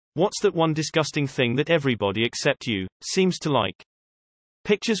What's that one disgusting thing that everybody except you seems to like?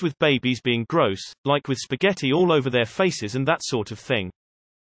 Pictures with babies being gross, like with spaghetti all over their faces and that sort of thing.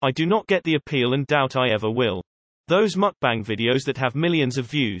 I do not get the appeal and doubt I ever will. Those mukbang videos that have millions of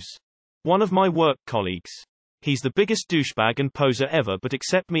views. One of my work colleagues. He's the biggest douchebag and poser ever, but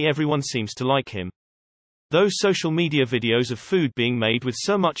except me everyone seems to like him. Those social media videos of food being made with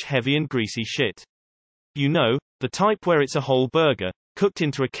so much heavy and greasy shit. You know, the type where it's a whole burger, cooked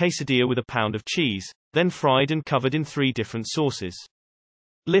into a quesadilla with a pound of cheese, then fried and covered in 3 different sauces.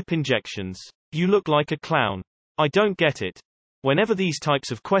 Lip injections. You look like a clown. I don't get it. Whenever these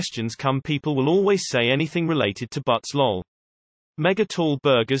types of questions come, people will always say anything related to butts lol. Mega tall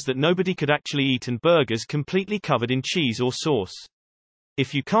burgers that nobody could actually eat, and burgers completely covered in cheese or sauce.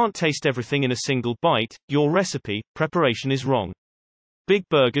 If you can't taste everything in a single bite, your recipe, preparation is wrong. Big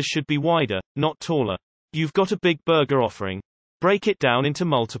burgers should be wider, not taller. You've got a big burger offering. Break it down into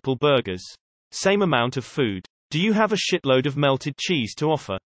multiple burgers. Same amount of food. Do you have a shitload of melted cheese to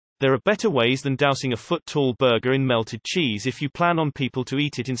offer? There are better ways than dousing a foot-tall burger in melted cheese if you plan on people to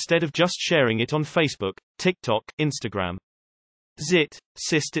eat it instead of just sharing it on Facebook, TikTok, Instagram. Zit,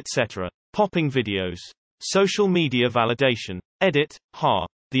 cyst, etc. Popping videos. Social media validation. Edit, ha.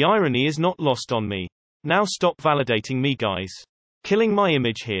 The irony is not lost on me. Now stop validating me, guys. Killing my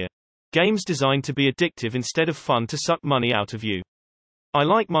image here. Games designed to be addictive instead of fun to suck money out of you. I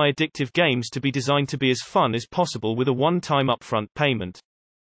like my addictive games to be designed to be as fun as possible with a one-time upfront payment.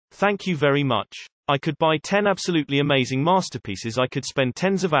 Thank you very much. I could buy 10 absolutely amazing masterpieces I could spend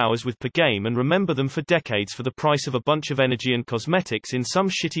tens of hours with per game and remember them for decades for the price of a bunch of energy and cosmetics in some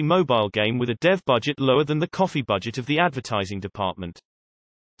shitty mobile game with a dev budget lower than the coffee budget of the advertising department.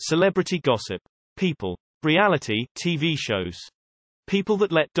 Celebrity gossip. People. Reality TV shows. People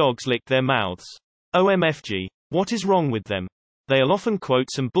that let dogs lick their mouths. OMFG. What is wrong with them? They'll often quote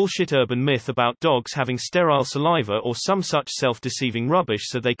some bullshit urban myth about dogs having sterile saliva or some such self-deceiving rubbish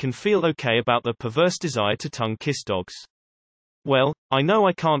so they can feel okay about their perverse desire to tongue-kiss dogs. Well, I know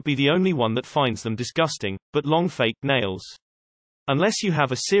I can't be the only one that finds them disgusting, but long fake nails. Unless you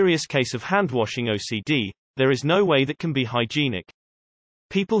have a serious case of hand-washing OCD, there is no way that can be hygienic.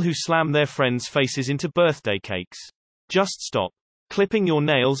 People who slam their friends' faces into birthday cakes. Just stop. Clipping your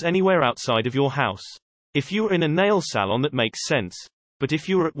nails anywhere outside of your house. If you are in a nail salon, that makes sense. But if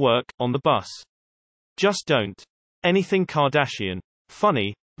you are at work, on the bus. Just don't. Anything Kardashian.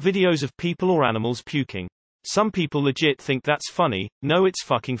 Funny. Videos of people or animals puking. Some people legit think that's funny. No, it's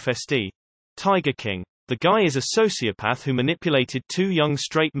fucking festy. Tiger King. The guy is a sociopath who manipulated 2 young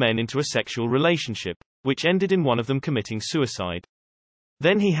straight men into a sexual relationship, which ended in one of them committing suicide.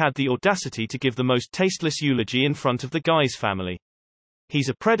 Then he had the audacity to give the most tasteless eulogy in front of the guy's family. He's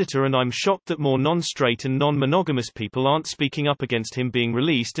a predator, and I'm shocked that more non-straight and non-monogamous people aren't speaking up against him being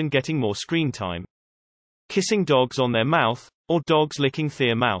released and getting more screen time. Kissing dogs on their mouth, or dogs licking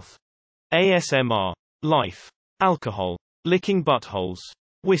their mouth. ASMR. Life. Alcohol. Licking buttholes.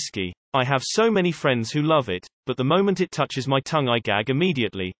 Whiskey. I have so many friends who love it, but the moment it touches my tongue I gag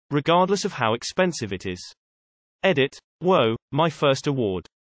immediately, regardless of how expensive it is. Edit. Whoa, my first award.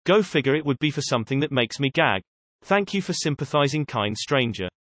 Go figure, it would be for something that makes me gag. Thank you for sympathizing, kind stranger.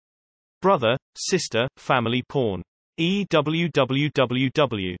 Brother, sister, family porn.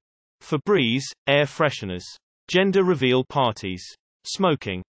 EWWWW. Febreze, air fresheners. Gender reveal parties.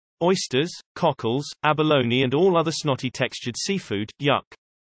 Smoking. Oysters, cockles, abalone and all other snotty textured seafood, yuck.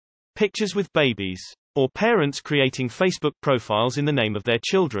 Pictures with babies. Or parents creating Facebook profiles in the name of their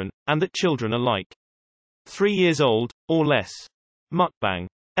children, and that children are like 3 years old, or less. Mukbang.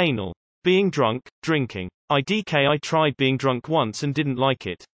 Anal. Being drunk, drinking. I tried being drunk once and didn't like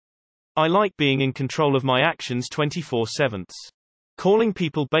it. I like being in control of my actions 24/7. Calling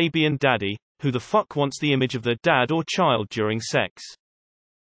people baby and daddy. Who the fuck wants the image of their dad or child during sex?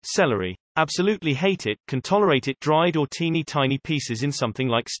 Celery. Absolutely hate it, can tolerate it dried or teeny tiny pieces in something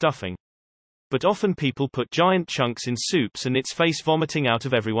like stuffing. But often people put giant chunks in soups and it's face vomiting out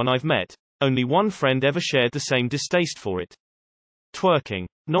of everyone I've met. Only one friend ever shared the same distaste for it. Twerking.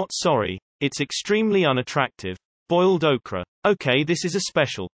 Not sorry. It's extremely unattractive. Boiled okra. Okay, this is a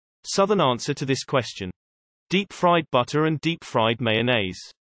special Southern answer to this question. Deep fried butter and deep fried mayonnaise.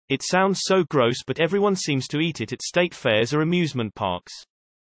 It sounds so gross, but everyone seems to eat it at state fairs or amusement parks.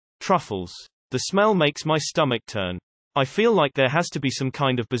 Truffles. The smell makes my stomach turn. I feel like there has to be some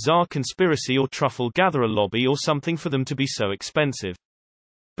kind of bizarre conspiracy or truffle gatherer lobby or something for them to be so expensive.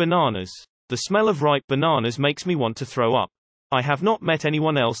 Bananas. The smell of ripe bananas makes me want to throw up. I have not met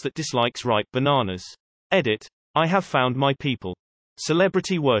anyone else that dislikes ripe bananas. Edit. I have found my people.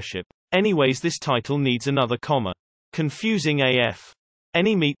 Celebrity worship. Anyways, this title needs another comma. Confusing AF.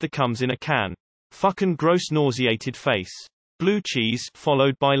 Any meat that comes in a can. Fucking gross nauseated face. Blue cheese,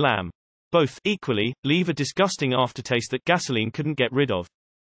 followed by lamb. Both, equally, leave a disgusting aftertaste that gasoline couldn't get rid of.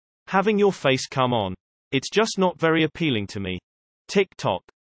 Having your face come on. It's just not very appealing to me. Tick-tock.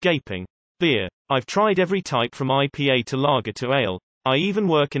 Gaping. Beer. I've tried every type from IPA to lager to ale. I even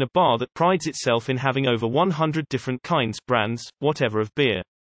work in a bar that prides itself in having over 100 different kinds, brands, whatever of beer.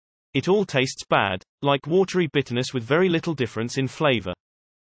 It all tastes bad, like watery bitterness with very little difference in flavor.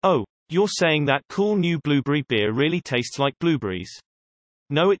 Oh, you're saying that cool new blueberry beer really tastes like blueberries?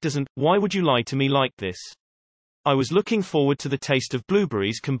 No, it doesn't. Why would you lie to me like this? I was looking forward to the taste of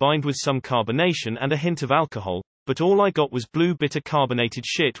blueberries combined with some carbonation and a hint of alcohol, but all I got was blue bitter carbonated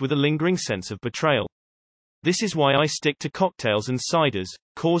shit with a lingering sense of betrayal. This is why I stick to cocktails and ciders,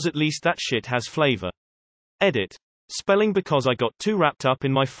 cause at least that shit has flavor. Edit. Spelling because I got too wrapped up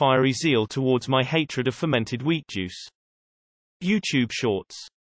in my fiery zeal towards my hatred of fermented wheat juice. YouTube Shorts.